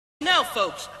Now,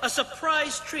 folks, a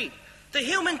surprise treat. The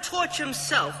Human Torch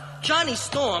himself, Johnny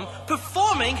Storm,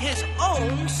 performing his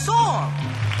own song.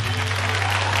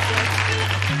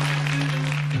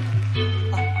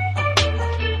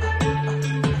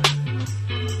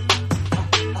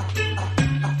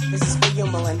 This is for you,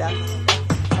 Melinda.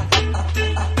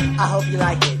 I hope you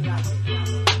like it.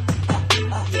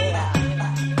 Yeah.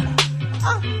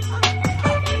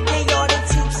 They ought to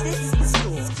teach this in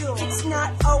school. It's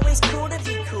not always cool to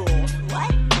be cool.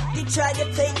 What? They try to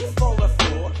play you for a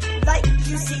fool. Like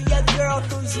you see a girl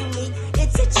who's unique.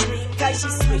 It's a treat, cause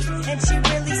she's sweet. And she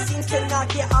really seems to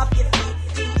knock you off your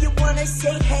feet. You wanna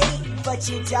say hey, but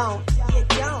you don't. You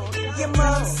don't. Your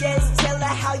mom says tell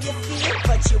her how you feel,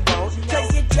 but you won't.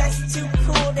 Cause you're just too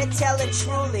cool to tell her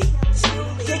truly.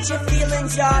 Get your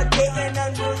feelings are getting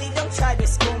unruly. Don't try to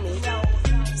school me.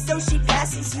 So she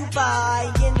passes you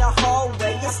by in the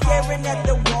hallway. You're staring at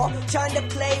the wall, trying to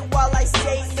play while I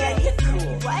say, man, you're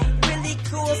cool. What? Really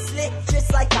cool, slick,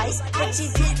 just like ice. But you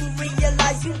didn't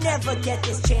realize you never get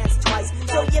this chance twice.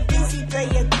 So you're busy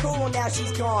playing cool, now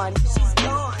she's gone. She's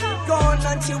gone. Gone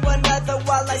on to another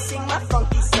while I sing my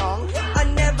funky song. I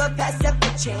never pass up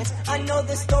a chance. I know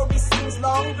the story seems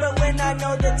long, but when I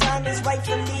know the time is right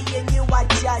for me and you, I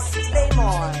just flame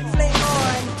on, flame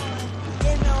on.